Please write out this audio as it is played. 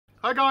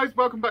Hi guys,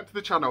 welcome back to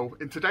the channel.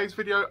 In today's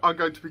video I'm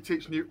going to be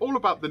teaching you all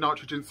about the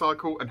nitrogen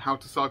cycle and how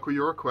to cycle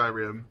your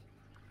aquarium.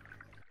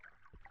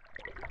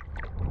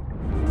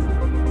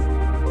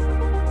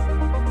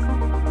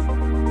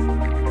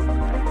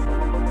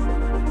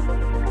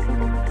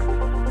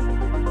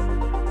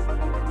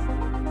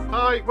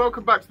 Hi,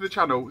 welcome back to the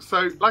channel.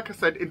 So like I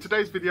said, in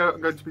today's video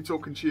I'm going to be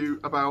talking to you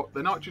about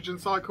the nitrogen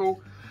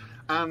cycle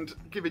and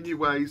giving you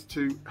ways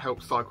to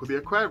help cycle the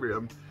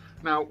aquarium.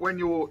 Now, when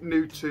you're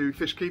new to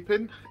fish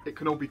keeping, it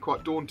can all be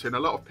quite daunting. A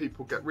lot of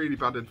people get really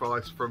bad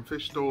advice from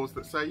fish stores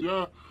that say,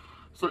 yeah,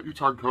 set your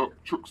tank up,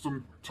 chuck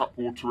some tap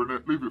water in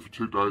it, leave it for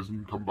 2 days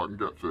and come back and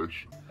get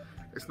fish.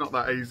 It's not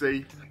that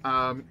easy.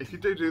 If you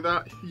do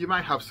that, you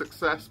may have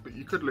success, but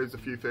you could lose a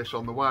few fish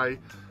on the way,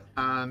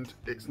 and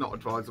it's not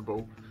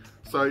advisable.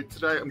 So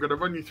today I'm going to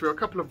run you through a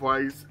couple of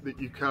ways that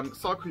you can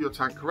cycle your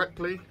tank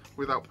correctly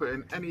without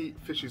putting any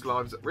fish's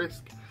lives at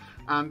risk.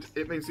 And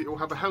it means that you'll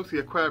have a healthy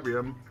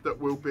aquarium that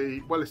will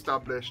be well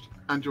established,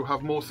 and you'll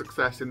have more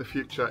success in the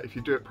future if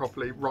you do it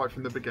properly right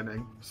from the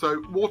beginning.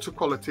 So water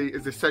quality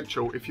is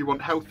essential if you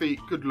want healthy,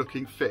 good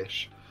looking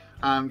fish.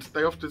 And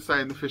they often say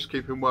in the fish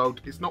keeping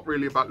world, it's not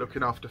really about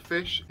looking after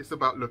fish, it's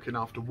about looking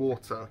after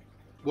water.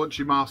 Once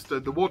you master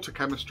the water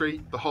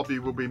chemistry, the hobby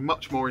will be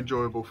much more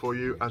enjoyable for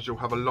you, as you'll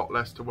have a lot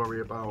less to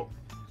worry about.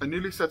 A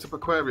newly set up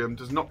aquarium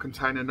does not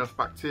contain enough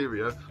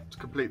bacteria to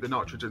complete the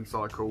nitrogen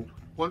cycle.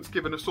 Once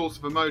given a source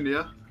of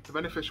ammonia, the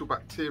beneficial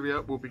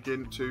bacteria will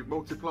begin to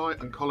multiply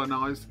and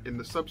colonise in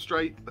the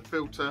substrate, the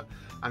filter,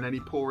 and any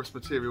porous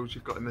materials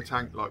you've got in the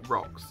tank like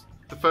rocks.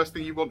 The first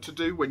thing you want to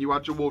do when you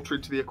add your water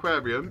into the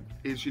aquarium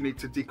is you need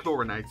to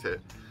dechlorinate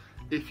it.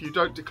 If you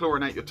don't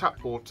dechlorinate your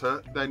tap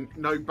water, then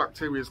no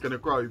bacteria is going to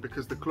grow,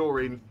 because the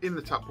chlorine in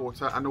the tap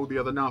water and all the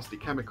other nasty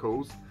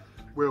chemicals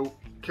will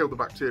kill the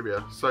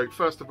bacteria. So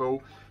first of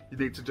all, you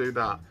need to do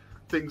that.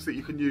 Things that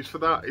you can use for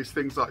that is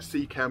things like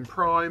Chlorine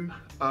Prime,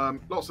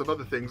 lots of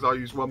other things. I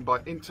use one by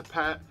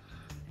Interpet.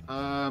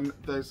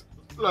 There's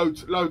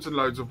loads and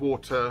loads of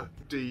water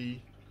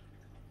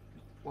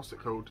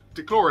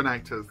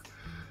dechlorinators.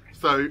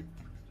 So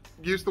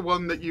use the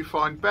one that you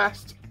find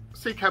best.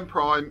 Chlorine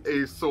Prime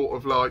is sort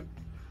of like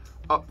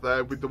up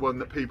there with the one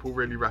that people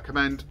really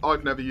recommend.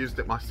 I've never used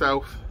it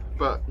myself,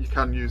 but you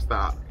can use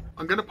that.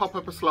 I'm going to pop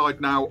up a slide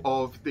now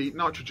of the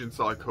nitrogen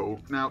cycle.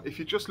 Now, if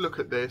you just look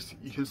at this,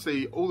 you can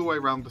see all the way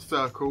around the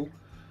circle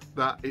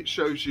that it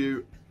shows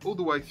you all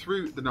the way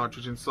through the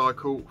nitrogen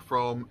cycle,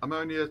 from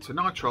ammonia to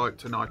nitrite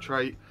to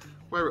nitrate,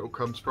 where it all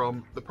comes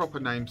from, the proper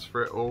names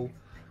for it all.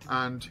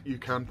 And you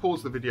can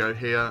pause the video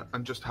here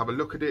and just have a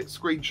look at it,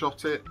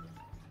 screenshot it.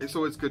 It's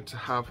always good to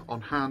have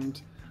on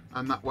hand,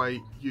 and that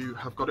way you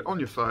have got it on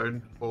your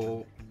phone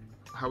or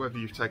however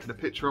you've taken a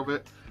picture of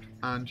it,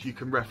 and you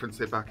can reference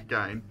it back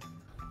again.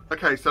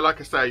 Okay, so like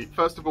I say,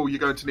 first of all, you're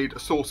going to need a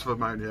source of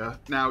ammonia.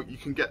 Now, you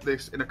can get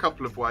this in a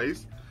couple of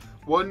ways.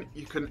 One,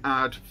 you can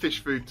add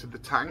fish food to the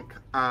tank,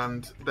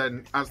 and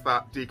then as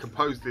that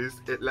decomposes,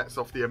 it lets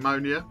off the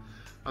ammonia,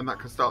 and that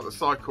can start the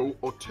cycle.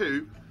 Or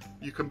two,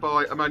 you can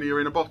buy ammonia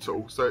in a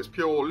bottle. So it's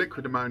pure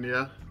liquid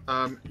ammonia.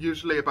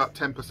 Usually about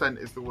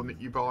 10% is the one that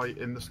you buy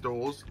in the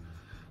stores.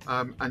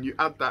 And you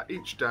add that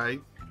each day,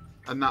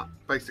 and that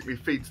basically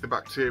feeds the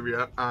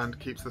bacteria and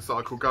keeps the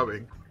cycle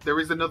going. There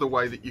is another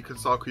way that you can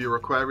cycle your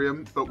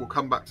aquarium, but we'll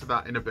come back to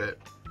that in a bit.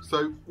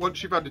 So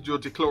once you've added your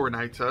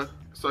dechlorinator,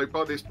 so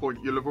by this point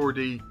you'll have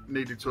already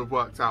needed to have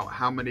worked out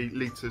how many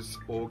litres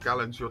or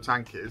gallons your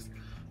tank is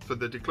for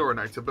the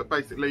dechlorinator. But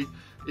basically,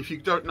 if you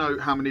don't know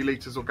how many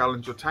litres or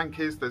gallons your tank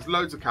is, there's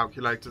loads of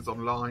calculators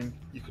online.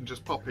 You can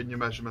just pop in your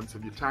measurements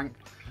of your tank,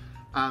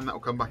 and that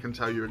will come back and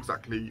tell you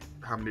exactly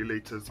how many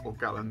litres or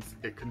gallons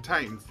it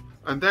contains.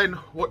 And then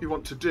what you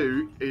want to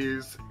do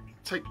is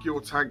take your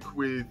tank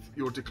with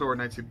your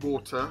dechlorinated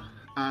water,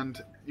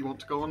 and you want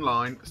to go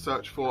online,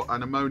 search for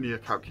an ammonia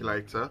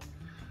calculator,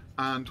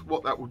 and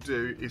what that will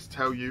do is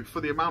tell you,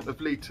 for the amount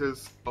of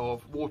litres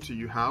of water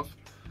you have,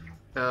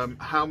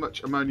 how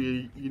much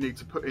ammonia you need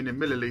to put in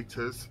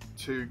millilitres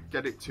to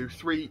get it to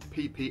 3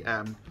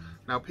 ppm.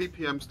 Now,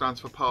 ppm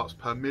stands for parts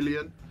per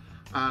million,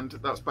 and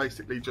that's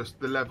basically just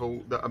the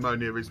level that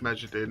ammonia is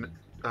measured in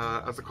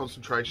as a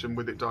concentration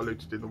with it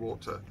diluted in the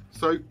water.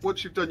 So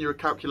once you've done your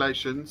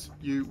calculations,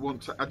 you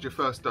want to add your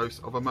first dose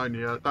of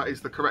ammonia. That is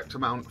the correct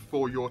amount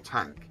for your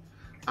tank,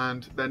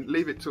 and then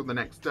leave it till the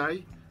next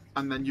day,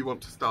 and then you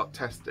want to start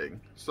testing.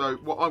 So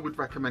what I would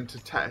recommend to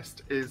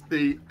test is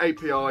the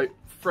API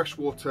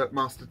Freshwater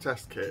Master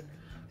Test Kit.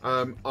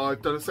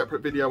 I've done a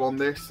separate video on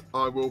this.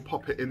 I will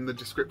pop it in the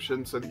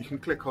description so that you can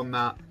click on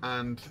that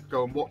and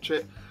go and watch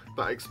it.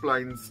 That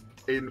explains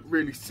in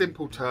really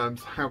simple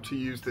terms how to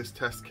use this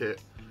test kit.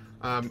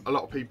 A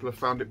lot of people have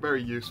found it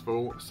very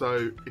useful,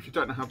 so if you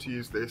don't know how to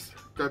use this,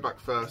 go back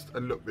first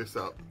and look this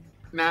up.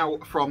 Now,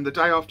 from the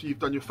day after you've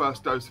done your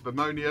first dose of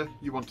ammonia,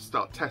 you want to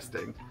start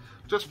testing.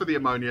 Just for the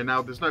ammonia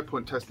now, there's no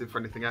point testing for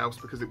anything else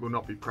because it will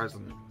not be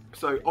present.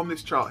 So on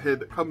this chart here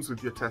that comes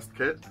with your test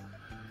kit,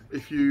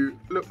 if you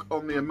look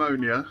on the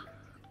ammonia,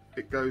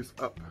 it goes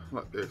up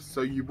like this.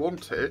 So you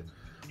want it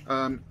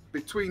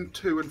between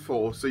 2 and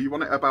 4, so you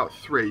want it about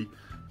 3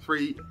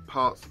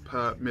 parts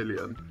per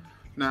million.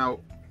 Now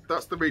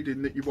that's the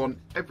reading that you want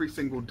every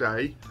single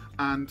day,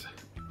 and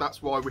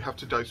that's why we have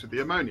to dose with the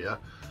ammonia.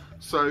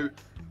 So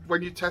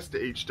when you test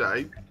it each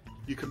day,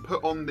 you can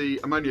put on the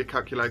Ammonia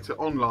Calculator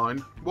online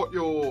what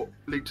your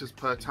litres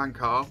per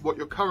tank are, what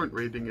your current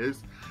reading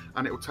is,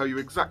 and it will tell you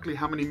exactly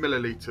how many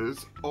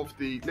millilitres of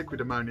the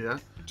liquid ammonia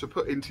to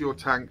put into your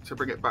tank to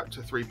bring it back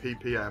to 3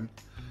 ppm.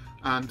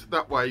 And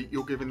that way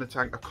you're giving the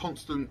tank a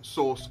constant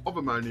source of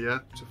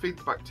ammonia to feed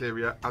the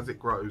bacteria as it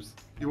grows.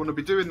 You want to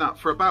be doing that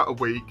for about a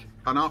week,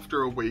 and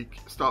after a week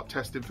start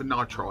testing for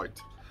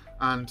nitrite.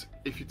 And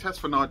if you test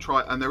for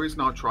nitrite and there is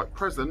nitrite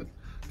present,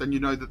 then you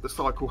know that the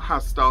cycle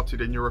has started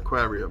in your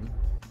aquarium.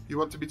 You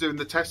want to be doing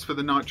the test for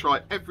the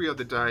nitrite every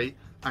other day,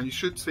 and you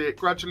should see it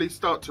gradually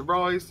start to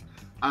rise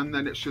and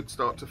then it should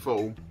start to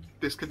fall.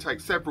 This can take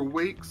several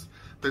weeks.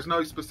 There's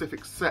no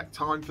specific set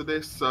time for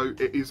this, so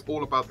it is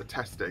all about the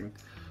testing.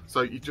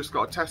 So you just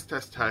got to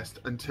test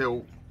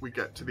until we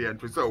get to the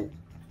end result.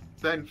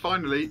 Then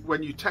finally,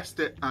 when you test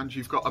it and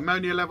you've got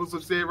ammonia levels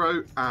of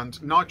 0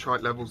 and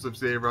nitrite levels of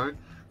 0,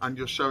 and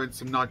you're showing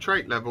some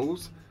nitrate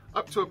levels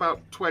up to about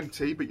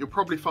 20, but you'll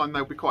probably find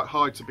they'll be quite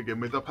high to begin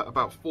with, up at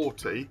about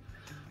 40,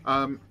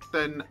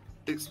 then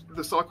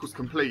the cycle's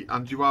complete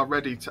and you are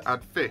ready to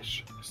add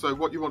fish. So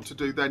what you want to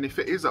do then, if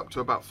it is up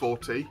to about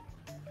 40,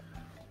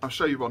 I'll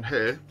show you on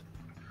here.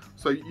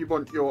 So you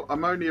want your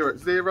ammonia at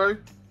 0,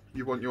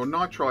 you want your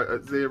nitrite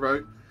at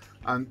 0,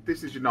 and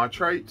this is your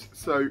nitrate.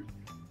 So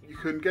you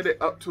can get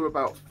it up to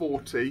about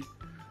 40,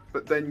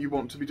 but then you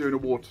want to be doing a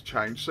water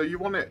change. So you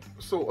want it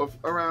sort of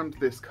around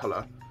this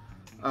colour.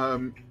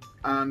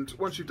 And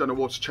once you've done a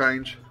water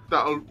change,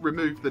 that'll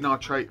remove the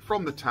nitrate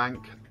from the tank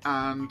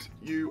and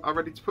you are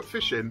ready to put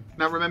fish in.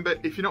 Now remember,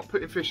 if you're not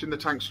putting fish in the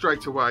tank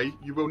straight away,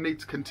 you will need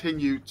to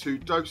continue to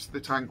dose the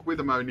tank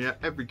with ammonia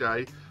every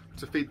day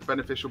to feed the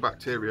beneficial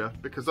bacteria,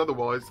 because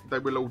otherwise they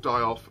will all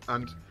die off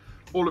and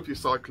all of your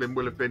cycling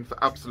will have been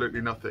for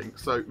absolutely nothing.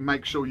 So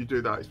make sure you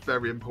do that, it's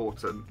very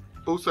important.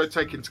 Also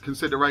take into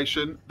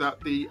consideration that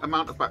the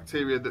amount of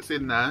bacteria that's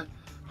in there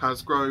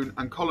has grown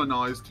and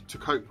colonised to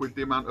cope with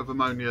the amount of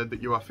ammonia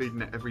that you are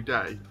feeding it every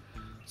day.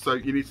 So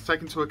you need to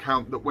take into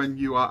account that when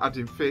you are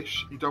adding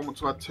fish, you don't want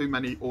to add too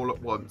many all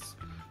at once.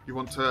 You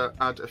want to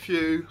add a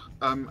few.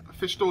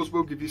 Fish stores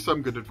will give you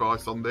some good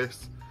advice on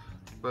this,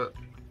 but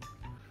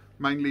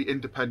mainly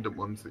independent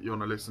ones that you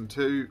want to listen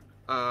to,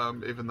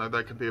 even though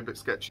they can be a bit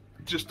sketchy.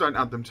 Just don't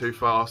add them too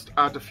fast.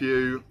 Add a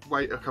few,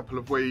 wait a couple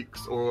of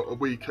weeks or a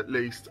week at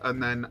least,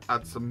 and then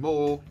add some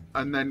more.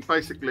 And then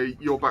basically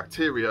your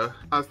bacteria,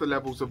 as the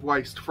levels of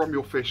waste from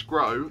your fish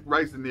grow,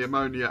 raising the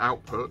ammonia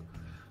output,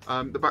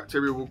 the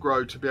bacteria will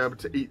grow to be able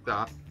to eat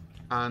that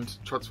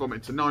and transform it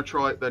into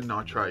nitrite, then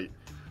nitrate.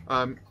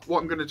 What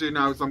I'm going to do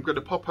now is I'm going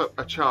to pop up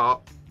a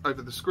chart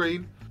over the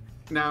screen.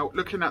 Now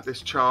looking at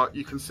this chart,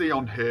 you can see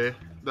on here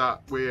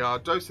that we are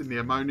dosing the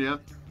ammonia,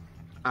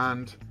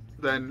 and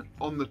then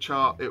on the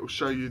chart it will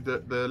show you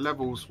that the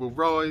levels will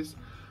rise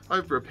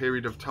over a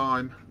period of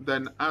time.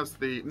 Then as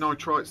the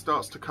nitrite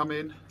starts to come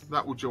in,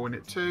 that will join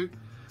it too.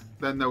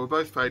 Then they will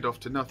both fade off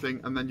to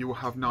nothing, and then you will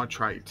have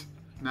nitrate.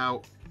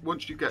 Now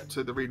once you get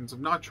to the readings of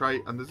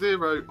nitrate and the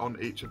 0 on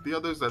each of the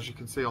others, as you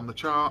can see on the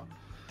chart,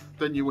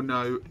 then you will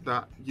know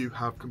that you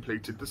have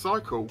completed the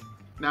cycle.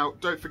 Now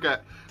don't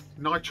forget,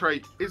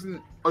 nitrate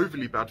isn't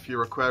overly bad for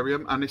your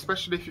aquarium, and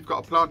especially if you've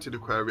got a planted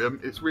aquarium,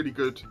 it's really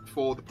good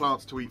for the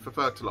plants to eat for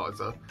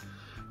fertiliser.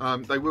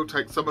 They will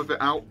take some of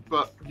it out,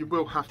 but you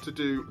will have to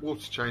do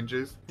water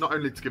changes, not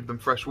only to give them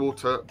fresh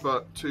water,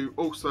 but to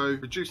also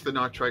reduce the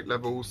nitrate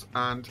levels,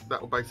 and that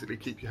will basically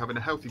keep you having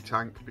a healthy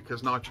tank,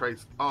 because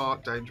nitrates are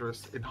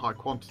dangerous in high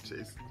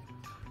quantities.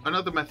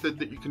 Another method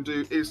that you can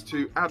do is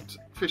to add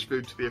fish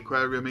food to the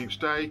aquarium each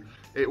day.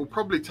 It will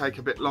probably take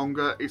a bit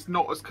longer. It's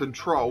not as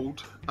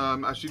controlled,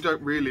 as you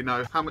don't really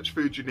know how much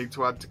food you need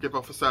to add to give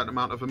off a certain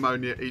amount of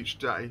ammonia each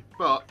day,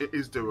 but it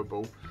is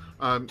doable.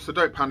 So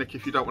don't panic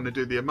if you don't want to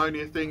do the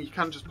ammonia thing. You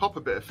can just pop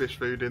a bit of fish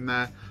food in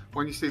there.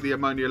 When you see the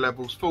ammonia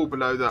levels fall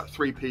below that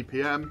 3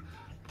 ppm,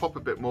 pop a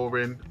bit more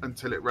in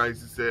until it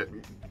raises it.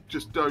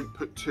 Just don't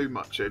put too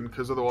much in,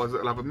 because otherwise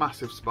it'll have a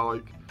massive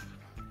spike.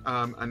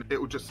 And it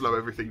will just slow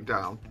everything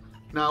down.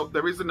 Now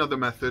there is another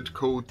method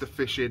called the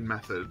fish in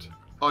method.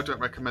 I don't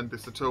recommend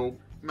this at all.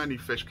 Many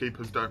fish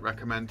keepers don't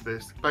recommend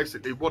this.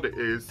 Basically what it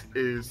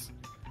is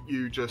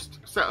you just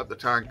set up the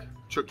tank,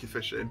 chuck your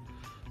fish in.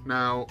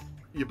 Now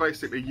you're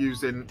basically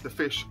using the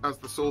fish as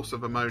the source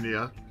of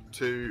ammonia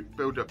to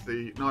build up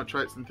the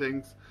nitrates and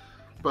things,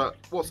 but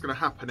what's going to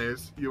happen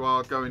is you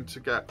are going to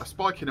get a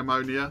spike in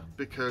ammonia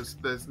because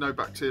there's no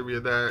bacteria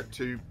there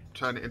to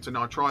turn it into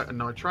nitrite and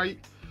nitrate.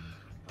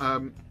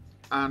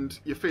 And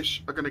your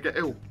fish are going to get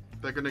ill.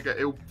 They're going to get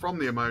ill from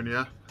the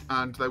ammonia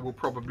and they will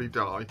probably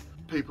die.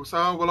 People say,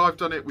 oh well, I've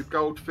done it with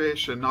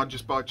goldfish and I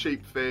just buy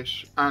cheap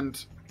fish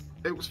and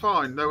it was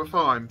fine, they were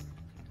fine.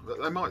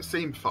 They might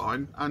seem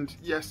fine, and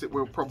yes, it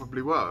will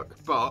probably work,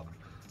 but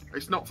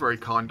it's not very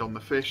kind on the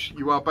fish.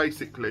 You are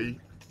basically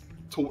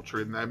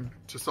torturing them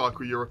to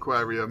cycle your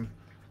aquarium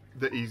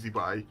the easy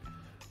way.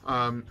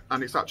 And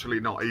it's actually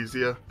not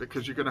easier,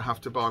 because you're going to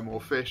have to buy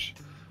more fish.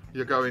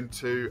 You're going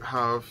to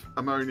have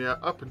ammonia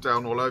up and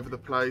down all over the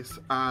place,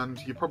 and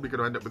you're probably going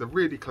to end up with a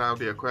really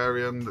cloudy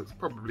aquarium that's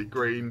probably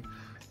green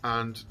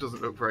and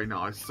doesn't look very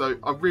nice. So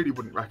I really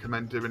wouldn't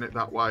recommend doing it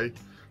that way.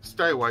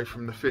 Stay away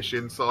from the fish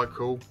in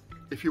cycle.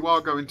 If you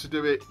are going to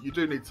do it, you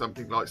do need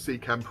something like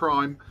Seachem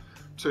Prime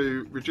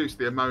to reduce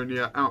the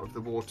ammonia out of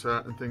the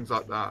water and things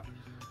like that.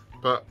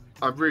 But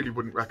I really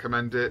wouldn't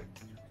recommend it.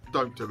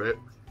 Don't do it.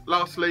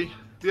 Lastly,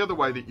 the other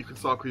way that you can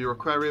cycle your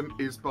aquarium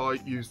is by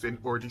using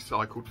already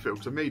cycled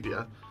filter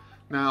media.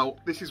 Now,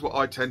 this is what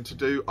I tend to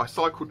do. I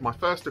cycled my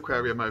first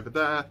aquarium over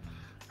there,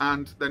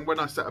 and then when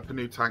I set up a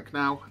new tank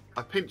now,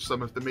 I pinch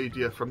some of the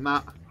media from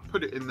that,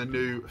 put it in the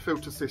new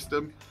filter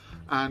system,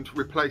 and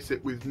replace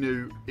it with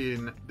new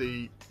in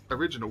the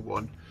original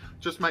one.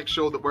 Just make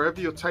sure that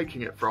wherever you're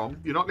taking it from,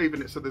 you're not leaving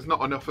it so there's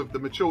not enough of the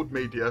matured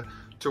media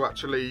to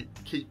actually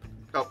keep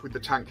up with the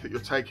tank that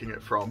you're taking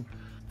it from.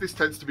 This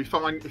tends to be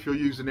fine if you're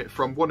using it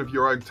from one of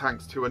your own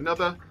tanks to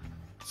another.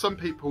 Some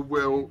people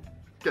will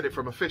get it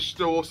from a fish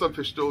store, some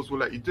fish stores will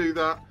let you do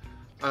that,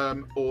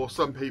 or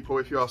some people,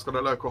 if you ask on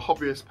a local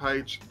hobbyist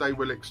page, they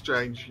will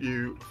exchange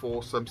you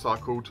for some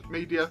cycled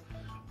media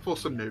for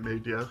some new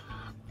media.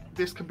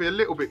 This can be a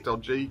little bit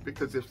dodgy,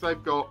 because if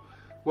they've got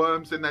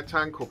worms in their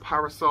tank or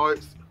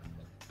parasites,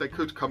 they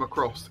could come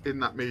across in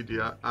that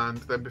media, and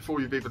then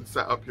before you've even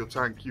set up your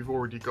tank, you've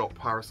already got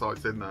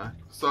parasites in there.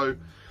 So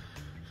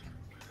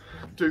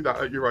do that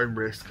at your own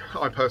risk.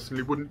 I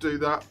personally wouldn't do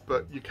that,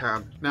 but you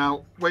can.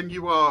 Now, when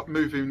you are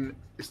moving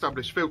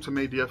established filter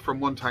media from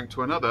one tank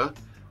to another,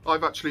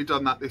 I've actually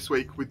done that this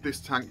week with this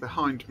tank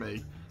behind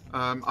me.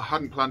 I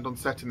hadn't planned on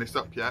setting this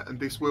up yet, and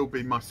this will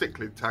be my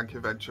cichlid tank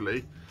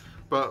eventually,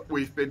 but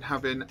we've been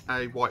having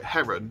a white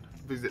heron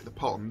visit the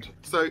pond.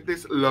 So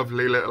this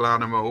lovely little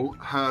animal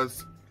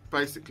has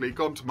basically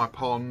gone to my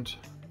pond.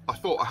 I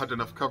thought I had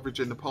enough coverage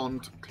in the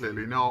pond,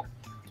 clearly not.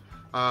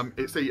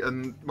 It's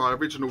eaten my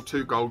original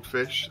 2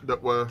 goldfish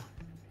that were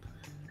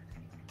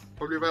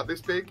probably about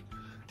this big,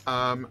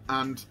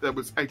 and there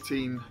was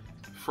 18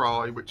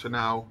 fry, which are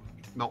now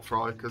not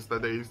fry because they're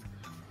these,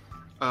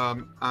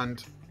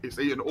 and it's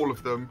eaten all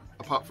of them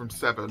apart from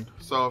 7.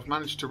 So I've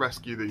managed to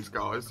rescue these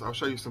guys. I'll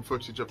show you some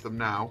footage of them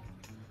now.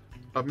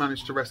 I've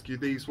managed to rescue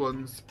these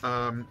ones.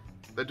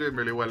 They're doing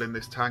really well in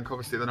this tank.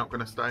 Obviously they're not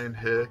going to stay in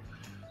here.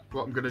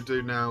 What I'm going to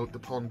do now, the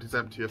pond is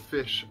empty of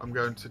fish, I'm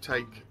going to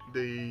take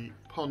the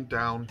pond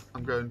down,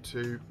 I'm going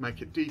to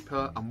make it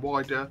deeper and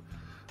wider,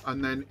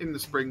 and then in the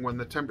spring when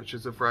the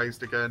temperatures have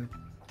raised again,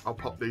 I'll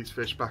pop these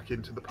fish back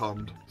into the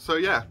pond. So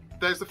yeah,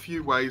 there's a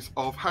few ways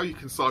of how you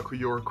can cycle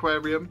your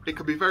aquarium. It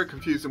can be very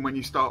confusing when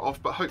you start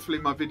off, but hopefully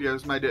my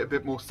videos made it a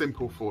bit more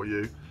simple for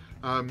you.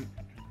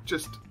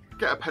 Just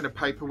get a pen and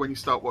paper when you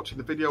start watching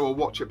the video, or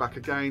watch it back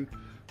again,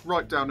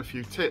 write down a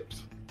few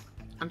tips,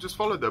 and just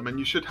follow them, and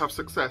you should have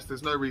success.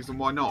 There's no reason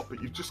why not,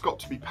 but you've just got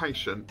to be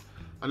patient,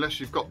 unless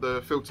you've got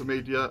the filter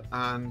media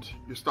and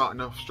you're starting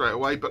off straight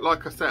away. But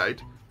like I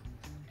said,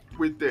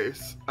 with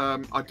this,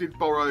 I did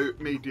borrow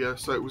media,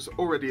 so it was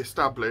already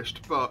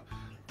established, but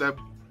there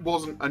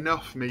wasn't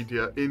enough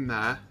media in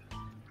there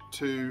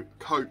to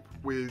cope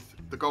with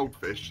the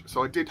goldfish.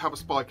 So I did have a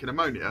spike in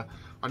ammonia.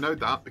 I know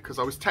that because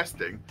I was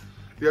testing.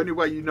 The only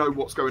way you know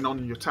what's going on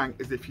in your tank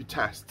is if you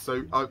test.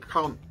 So I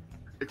can't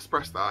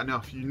express that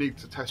enough. You need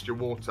to test your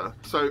water.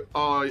 So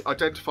I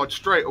identified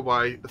straight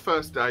away the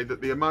first day that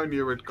the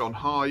ammonia had gone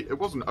high. It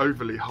wasn't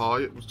overly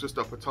high, it was just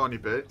up a tiny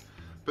bit,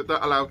 but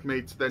that allowed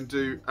me to then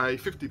do a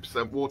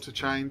 50% water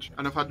change,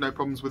 and I've had no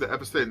problems with it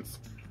ever since.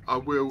 I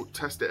will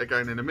test it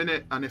again in a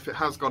minute, and if it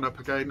has gone up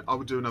again, I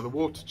will do another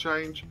water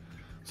change.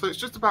 So it's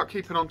just about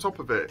keeping on top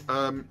of it.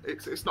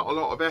 It's not a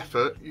lot of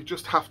effort, you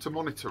just have to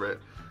monitor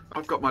it.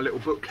 I've got my little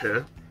book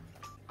here,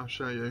 I'll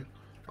show you.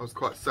 I was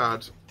quite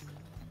sad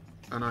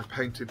and I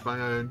painted my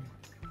own.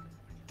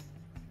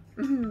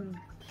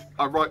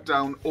 I write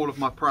down all of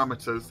my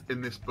parameters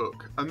in this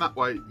book, and that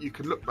way you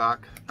can look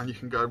back and you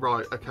can go,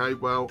 right, okay,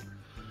 well,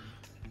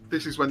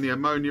 this is when the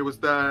ammonia was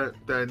there,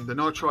 then the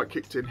nitrite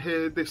kicked in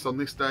here, this on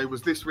this day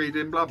was this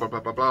reading, blah, blah,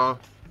 blah, blah, blah.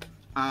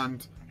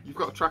 And you've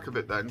got a track of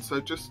it then. So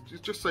just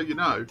so you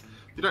know,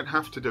 you don't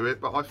have to do it,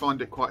 but I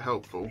find it quite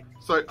helpful.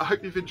 So I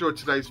hope you've enjoyed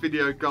today's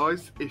video,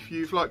 guys. If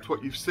you've liked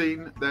what you've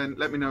seen, then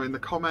let me know in the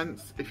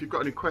comments. If you've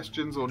got any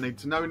questions or need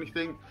to know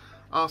anything,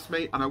 ask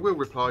me and I will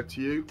reply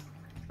to you.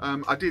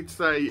 I did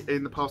say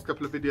in the past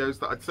couple of videos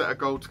that I'd set a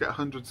goal to get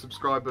 100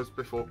 subscribers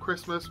before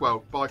Christmas,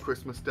 well, by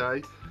Christmas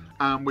Day.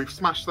 And we've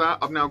smashed that.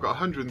 I've now got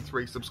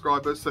 103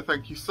 subscribers, so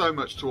thank you so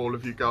much to all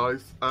of you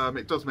guys.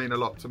 It does mean a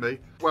lot to me.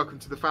 Welcome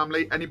to the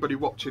family. Anybody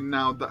watching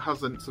now that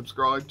hasn't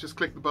subscribed, just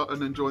click the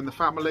button and join the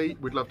family.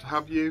 We'd love to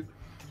have you.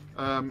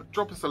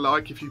 Drop us a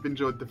like if you've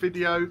enjoyed the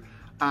video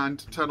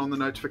and turn on the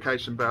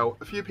notification bell.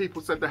 A few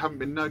people said they haven't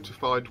been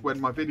notified when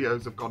my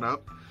videos have gone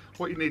up.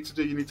 What you need to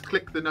do, you need to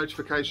click the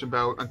notification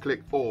bell and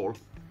click all.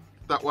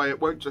 That way it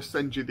won't just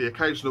send you the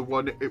occasional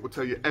one, it will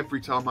tell you every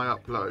time I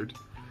upload.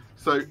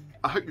 So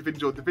I hope you've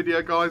enjoyed the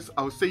video, guys.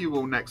 I will see you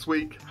all next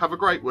week. Have a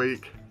great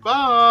week.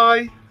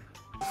 Bye!